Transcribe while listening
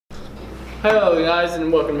Hello guys,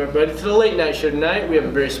 and welcome everybody to the late night show tonight. We have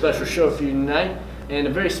a very special show for you tonight, and a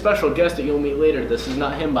very special guest that you'll meet later. This is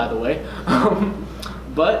not him, by the way.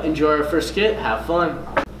 But enjoy our first skit, have fun.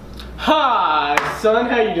 Hi son,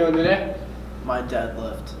 how you doing today? My dad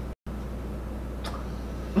left.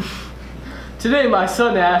 Today my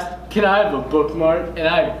son asked, can I have a bookmark? And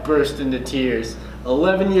I burst into tears.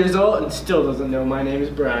 11 years old and still doesn't know my name is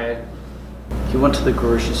Brian. He went to the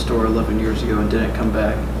grocery store 11 years ago and didn't come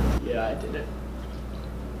back. Yeah, I did it.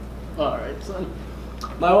 Alright, son.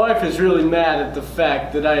 My wife is really mad at the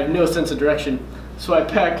fact that I have no sense of direction, so I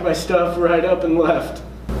packed my stuff right up and left.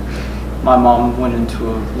 My mom went into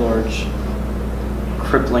a large,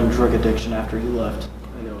 crippling drug addiction after you left.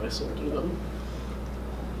 I know, I sold her them.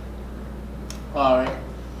 Alright.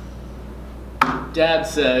 Dad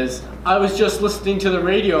says, I was just listening to the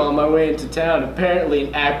radio on my way into town. Apparently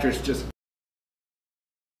an actress just...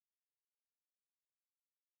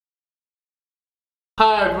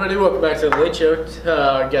 Hi everybody, welcome back to the Late Show.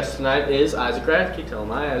 Our guest tonight is Isaac Radke. Tell him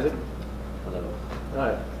hi, Isaac. Hello.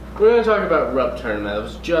 Alright, we're going to talk about RUP tournament that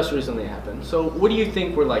was just recently happened. So what do you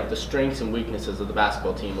think were like the strengths and weaknesses of the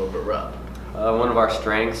basketball team over at RUP? One of our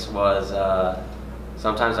strengths was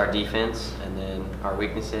sometimes our defense, and then our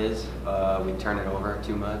weaknesses, we turn it over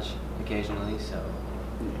too much occasionally, so.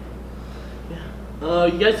 Yeah.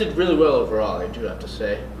 You guys did really well overall, I do have to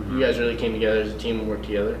say. You guys really came together as a team and worked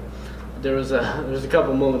together. There was a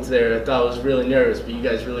couple moments there I thought I was really nervous, but you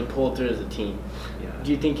guys really pulled through as a team. Yeah.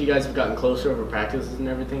 Do you think you guys have gotten closer over practices and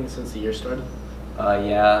everything since the year started?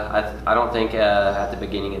 Yeah, I don't think at the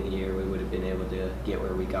beginning of the year we would have been able to get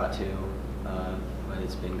where we got to, but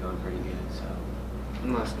it's been going pretty good, so.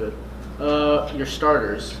 That's good. Your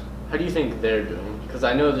starters, how do you think they're doing? Because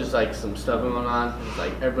I know there's like some stuff going on. It's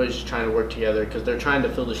like everybody's just trying to work together because they're trying to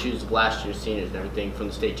fill the shoes of last year's seniors and everything from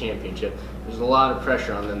the state championship. There's a lot of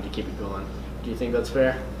pressure on them to keep it going. Do you think that's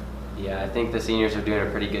fair? Yeah, I think the seniors are doing a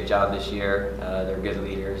pretty good job this year. They're good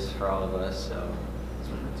leaders for all of us, so.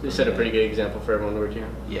 You set a pretty good example for everyone to work here.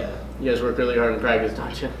 Yeah. You guys work really hard in practice,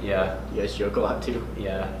 don't you? Yeah. You guys joke a lot too.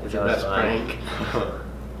 Yeah. What's your best prank?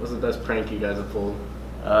 What's the best prank you guys have pulled?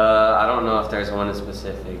 I don't know if there's one in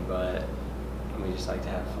specific, but we just like to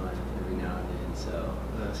have fun every now and then, so.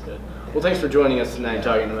 That's good. Well, thanks for joining us tonight and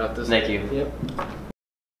talking about this. Thank you. Yep.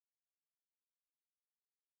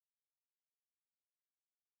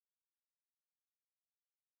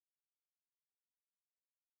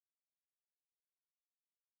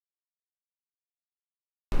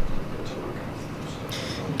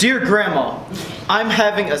 Dear Grandma, I'm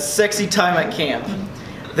having a sexy time at camp.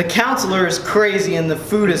 The counselor is crazy and the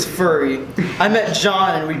food is furry. I met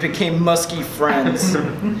John and we became musky friends.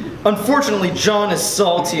 Unfortunately, John is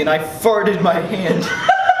salty and I farted my hand.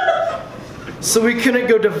 So we couldn't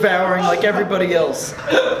go devouring like everybody else.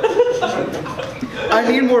 I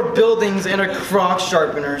need more buildings and a crock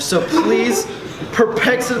sharpener, so please,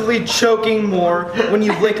 perplexedly choking more when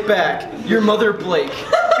you lick back. Your mother, Blake.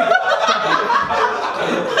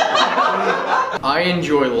 I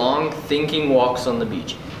enjoy long, thinking walks on the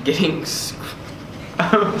beach.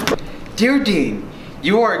 Dear Dean,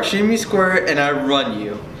 you are extremely square and I run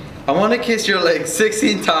you. I want to kiss your legs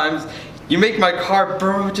 16 times. You make my heart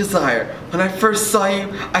burn with desire. When I first saw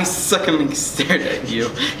you, I suddenly stared at you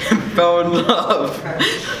and fell in love.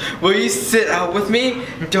 Will you sit out with me?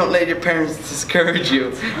 Don't let your parents discourage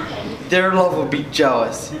you. Their love will be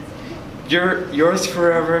jealous. Yours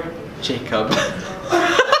forever, Jacob.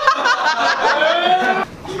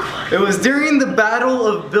 It was during the Battle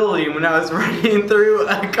of Billy when I was running through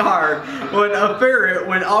a car when a ferret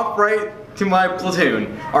went off right to my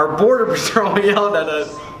platoon. Our border patrol yelled at us.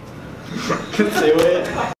 Say what?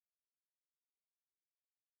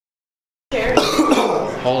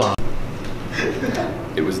 Hold on.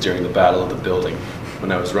 It was during the Battle of the Building when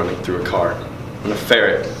I was running through a car when a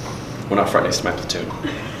ferret went off right next to my platoon.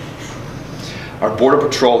 Our border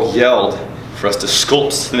patrol yelled for us to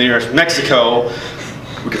sculpt to the nearest Mexico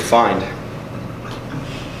we could find.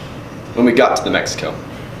 When we got to the Mexico,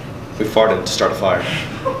 we farted to start a fire.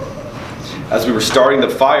 As we were starting the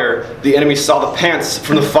fire, the enemy saw the pants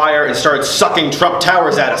from the fire and started sucking Trump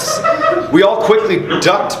Towers at us. We all quickly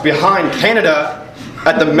ducked behind Canada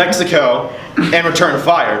at the Mexico and returned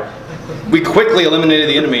fire. We quickly eliminated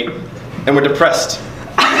the enemy and were depressed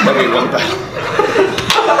that we won the battle.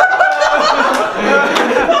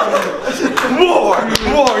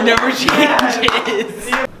 War never changes.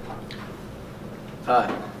 Hi.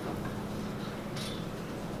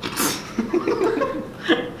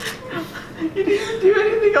 You didn't do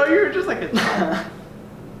anything, oh, you were just like a...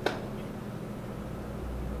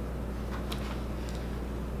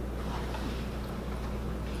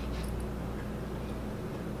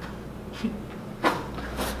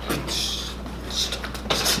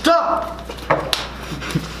 Stop!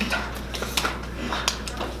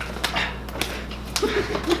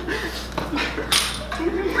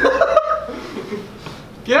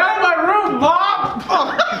 Get out of my room, Mom!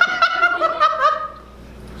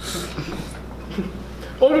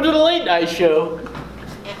 Welcome to the late night show.